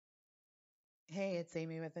Hey, it's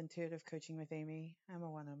Amy with Intuitive Coaching with Amy. I'm a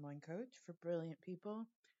one on one coach for brilliant people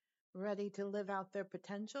ready to live out their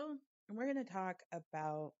potential. And we're going to talk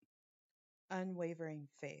about unwavering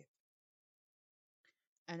faith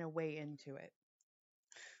and a way into it.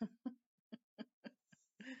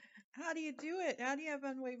 How do you do it? How do you have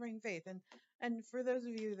unwavering faith? And for those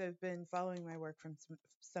of you that have been following my work from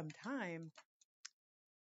some time,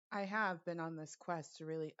 I have been on this quest to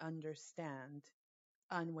really understand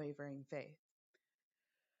unwavering faith.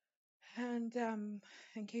 And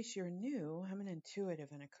in case you're new, I'm an intuitive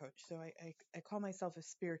and a coach. So I call myself a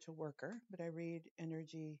spiritual worker, but I read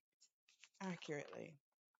energy accurately.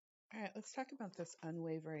 All right, let's talk about this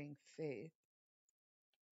unwavering faith.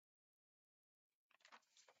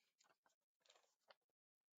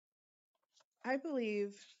 I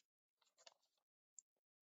believe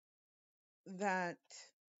that,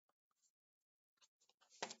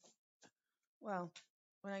 well,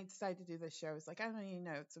 when I decided to do this show, I was like, I don't need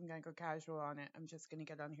notes. I'm going to go casual on it. I'm just going to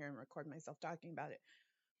get on here and record myself talking about it.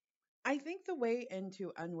 I think the way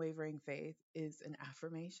into unwavering faith is an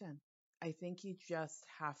affirmation. I think you just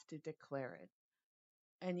have to declare it.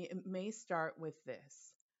 And it may start with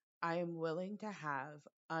this: I am willing to have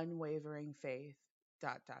unwavering faith,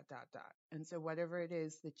 dot, dot, dot, dot. And so, whatever it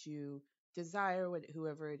is that you desire,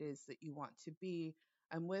 whoever it is that you want to be,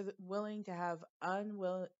 willing to have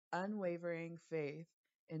unwavering faith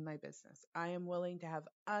in my business. I am willing to have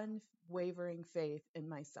unwavering faith in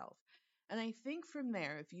myself. And I think from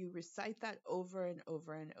there, if you recite that over and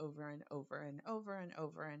over and over and over and over and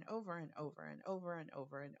over and over and over and over and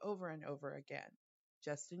over and over and over again,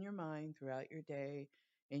 just in your mind throughout your day,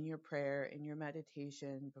 in your prayer, in your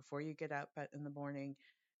meditation, before you get up in the morning,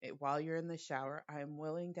 while you're in the shower, I am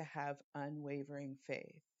willing to have unwavering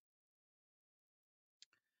faith.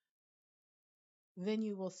 Then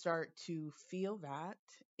you will start to feel that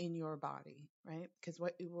in your body, right? Because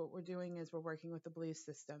what we're doing is we're working with the belief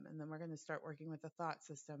system, and then we're going to start working with the thought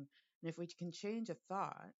system. And if we can change a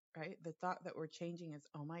thought, right, the thought that we're changing is,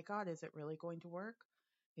 oh my God, is it really going to work?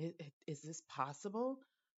 Is this possible?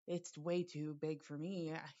 It's way too big for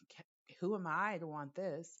me. Who am I to want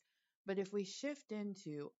this? But if we shift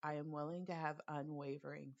into, I am willing to have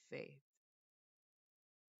unwavering faith,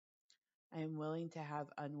 I am willing to have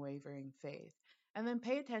unwavering faith. And then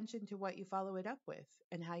pay attention to what you follow it up with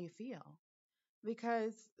and how you feel.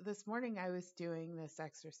 Because this morning I was doing this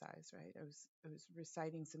exercise, right? I was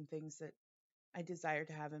reciting some things that I desire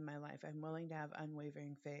to have in my life. I'm willing to have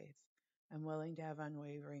unwavering faith. I'm willing to have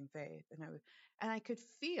unwavering faith. And I could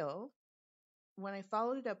feel when I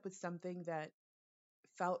followed it up with something that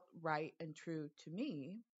felt right and true to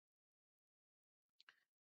me,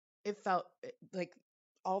 it felt like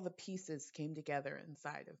all the pieces came together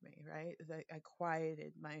inside of me, right? I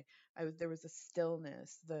quieted there was a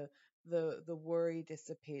stillness, the worry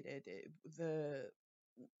dissipated, the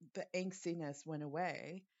angstiness went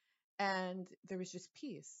away, and there was just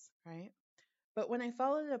peace, right? But when I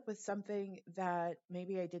followed it up with something that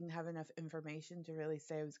maybe I didn't have enough information to really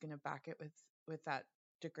say I was going to back it with that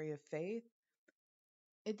degree of faith,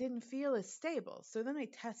 it didn't feel as stable. So then I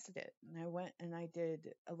tested it, and I went and I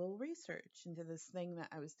did a little research into this thing that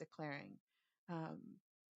I was declaring. Um,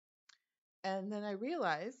 and then I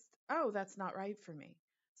realized, oh, that's not right for me.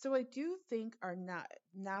 So I do think our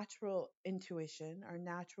natural intuition, our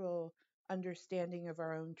natural understanding of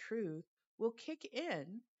our own truth will kick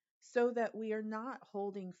in so that we are not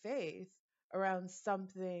holding faith around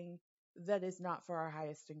something that is not for our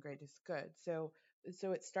highest and greatest good. So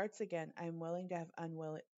it starts again. I'm willing to have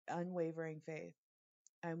unwavering faith.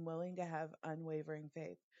 I'm willing to have unwavering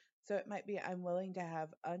faith. So it might be, I'm willing to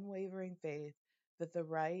have unwavering faith that the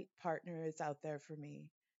right partner is out there for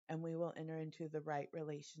me, and we will enter into the right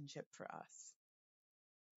relationship for us.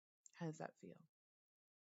 How does that feel?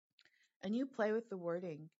 And you play with the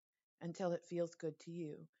wording until it feels good to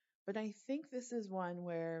you. But I think this is one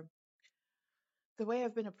where the way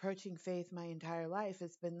I've been approaching faith my entire life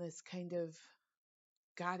has been this kind of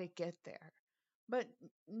gotta get there. But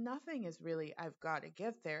nothing is really, I've got to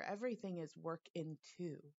get there. Everything is work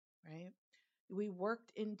into, right? We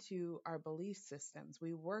worked into our belief systems.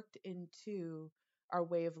 We worked into our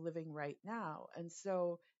way of living right now. And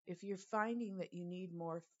so if you're finding that you need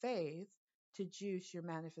more faith to juice your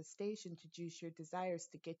manifestation, to juice your desires,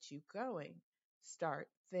 to get you going, start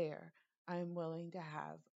there. I'm willing to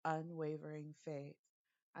have unwavering faith.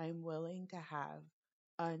 I'm willing to have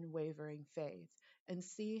unwavering faith and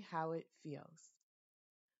see how it feels.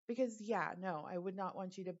 Because, yeah, no, I would not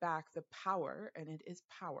want you to back the power, and it is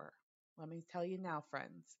power. Let me tell you now,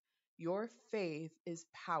 friends, your faith is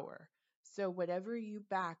power. So, whatever you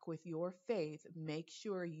back with your faith, make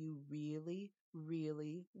sure you really,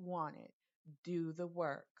 really want it. Do the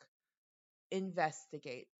work,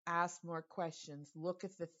 investigate, ask more questions, look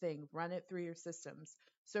at the thing, run it through your systems.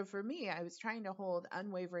 So, for me, I was trying to hold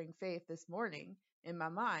unwavering faith this morning in my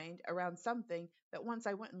mind around something that once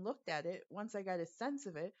I went and looked at it, once I got a sense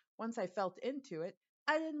of it, once I felt into it,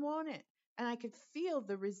 I didn't want it. And I could feel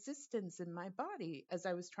the resistance in my body as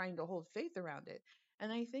I was trying to hold faith around it.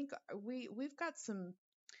 And I think we've got some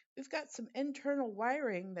internal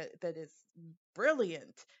wiring that is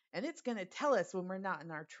brilliant, and it's going to tell us when we're not in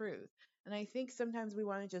our truth. And I think sometimes we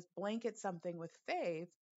want to just blanket something with faith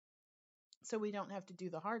so we don't have to do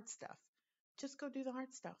the hard stuff. Just go do the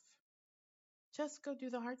hard stuff. Just go do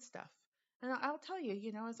the hard stuff. And I'll tell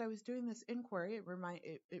you, as I was doing this inquiry,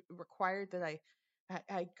 it required that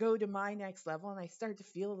I go to my next level, and I started to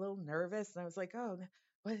feel a little nervous, and I was like, oh,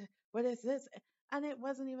 what what is this? And it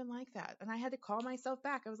wasn't even like that. And I had to call myself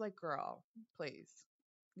back. I was like, girl, please,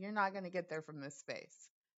 you're not going to get there from this space.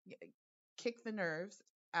 Kick the nerves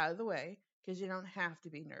out of the way, because you don't have to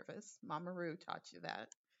be nervous. Mama Roo taught you that.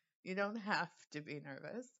 You don't have to be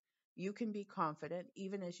nervous. You can be confident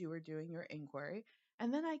even as you were doing your inquiry.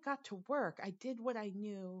 And then I got to work. I did what I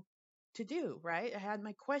knew to do, right? I had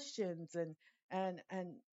my questions, and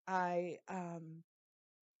I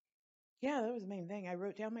yeah, that was the main thing. I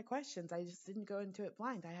wrote down my questions. I just didn't go into it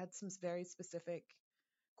blind. I had some very specific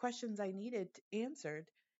questions I needed answered.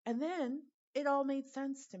 And then it all made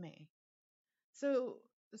sense to me. So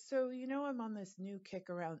I'm on this new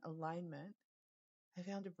kick around alignment. I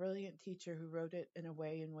found a brilliant teacher who wrote it in a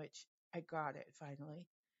way in which I got it finally.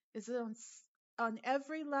 Is that on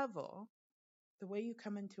every level, the way you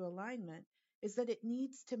come into alignment is that it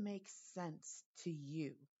needs to make sense to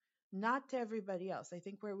you, not to everybody else. I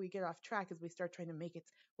think where we get off track is we start trying to make it,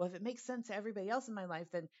 well, if it makes sense to everybody else in my life,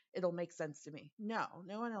 then it'll make sense to me. No,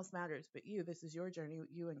 no one else matters but you. This is your journey,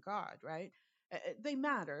 you and God, right? They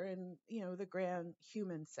matter in, the grand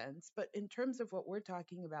human sense, but in terms of what we're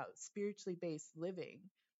talking about, spiritually based living,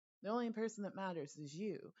 the only person that matters is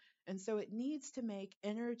you. And so it needs to make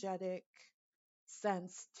energetic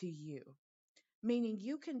sense to you, meaning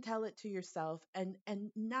you can tell it to yourself, and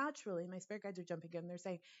naturally my spirit guides are jumping in. They're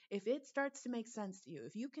saying if it starts to make sense to you,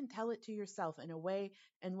 if you can tell it to yourself in a way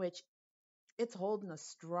in which it's holding a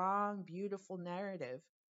strong, beautiful narrative,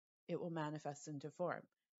 it will manifest into form.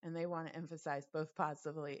 And they want to emphasize both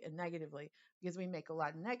positively and negatively, because we make a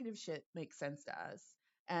lot of negative shit make sense to us,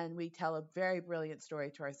 and we tell a very brilliant story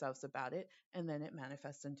to ourselves about it, and then it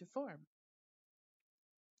manifests into form.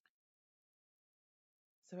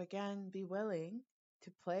 So again, be willing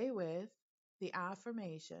to play with the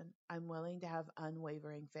affirmation, I'm willing to have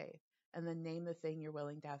unwavering faith. And then name the thing you're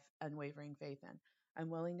willing to have unwavering faith in. I'm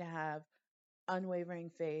willing to have unwavering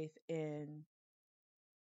faith in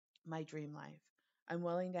my dream life. I'm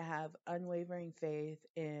willing to have unwavering faith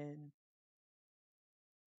in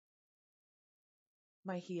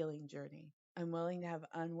my healing journey. I'm willing to have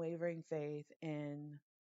unwavering faith in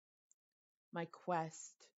my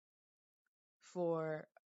quest for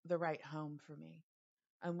the right home for me.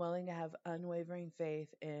 I'm willing to have unwavering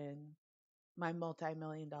faith in my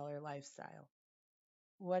multi-million dollar lifestyle.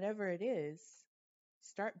 Whatever it is,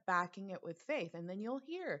 start backing it with faith, and then you'll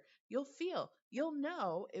feel, you'll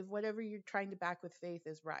know if whatever you're trying to back with faith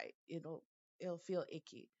is right. It'll feel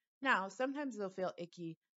icky. Now, sometimes it'll feel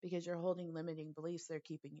icky because you're holding limiting beliefs that are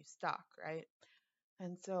keeping you stuck, right?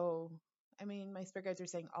 And so, I mean, my spirit guides are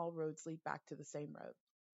saying all roads lead back to the same road.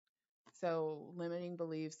 So limiting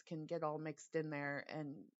beliefs can get all mixed in there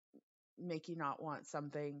and make you not want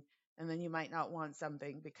something, and then you might not want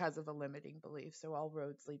something because of a limiting belief. So all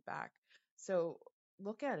roads lead back. So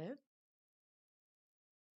look at it,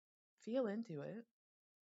 feel into it,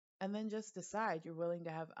 and then just decide you're willing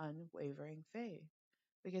to have unwavering faith.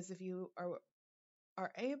 Because if you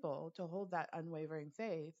are able to hold that unwavering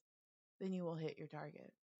faith, then you will hit your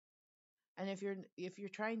target. And if you're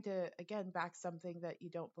trying to again back something that you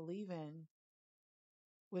don't believe in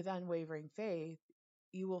with unwavering faith,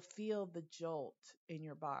 you will feel the jolt in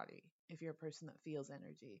your body if you're a person that feels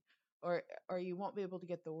energy, or you won't be able to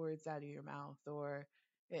get the words out of your mouth, or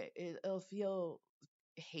it'll feel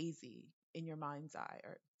hazy in your mind's eye,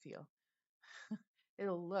 or feel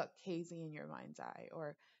it'll look hazy in your mind's eye,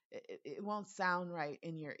 or it won't sound right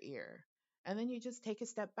in your ear. And then you just take a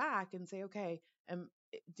step back and say, okay,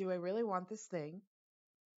 do I really want this thing?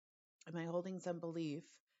 Am I holding some belief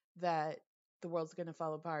that the world's going to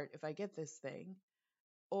fall apart if I get this thing?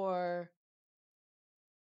 Or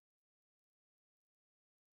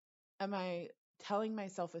am I telling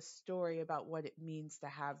myself a story about what it means to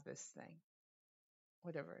have this thing,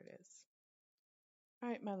 whatever it is? All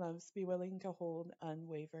right, my loves, be willing to hold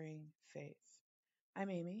unwavering faith. I'm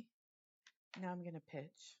Amy. Now I'm going to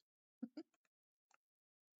pitch.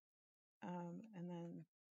 And then,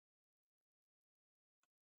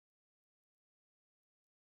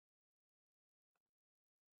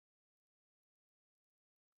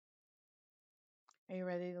 are you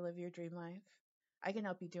ready to live your dream life? I can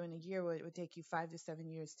help you do in a year what it would take you 5 to 7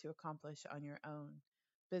 years to accomplish on your own.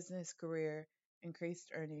 Business, career,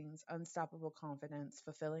 increased earnings, unstoppable confidence,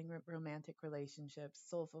 fulfilling romantic relationships,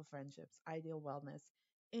 soulful friendships, ideal wellness.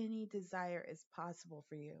 Any desire is possible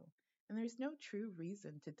for you. And there's no true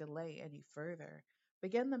reason to delay any further.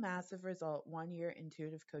 Begin the massive result 1 year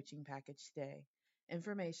intuitive coaching package today.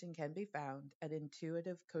 Information can be found at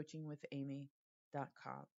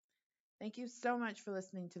intuitivecoachingwithamy.com. Thank you so much for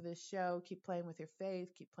listening to this show. Keep playing with your faith.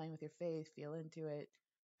 Keep playing with your faith. Feel into it.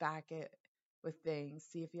 Back it with things.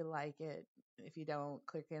 See if you like it. If you don't,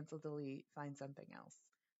 clear, cancel, delete. Find something else.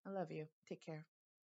 I love you. Take care.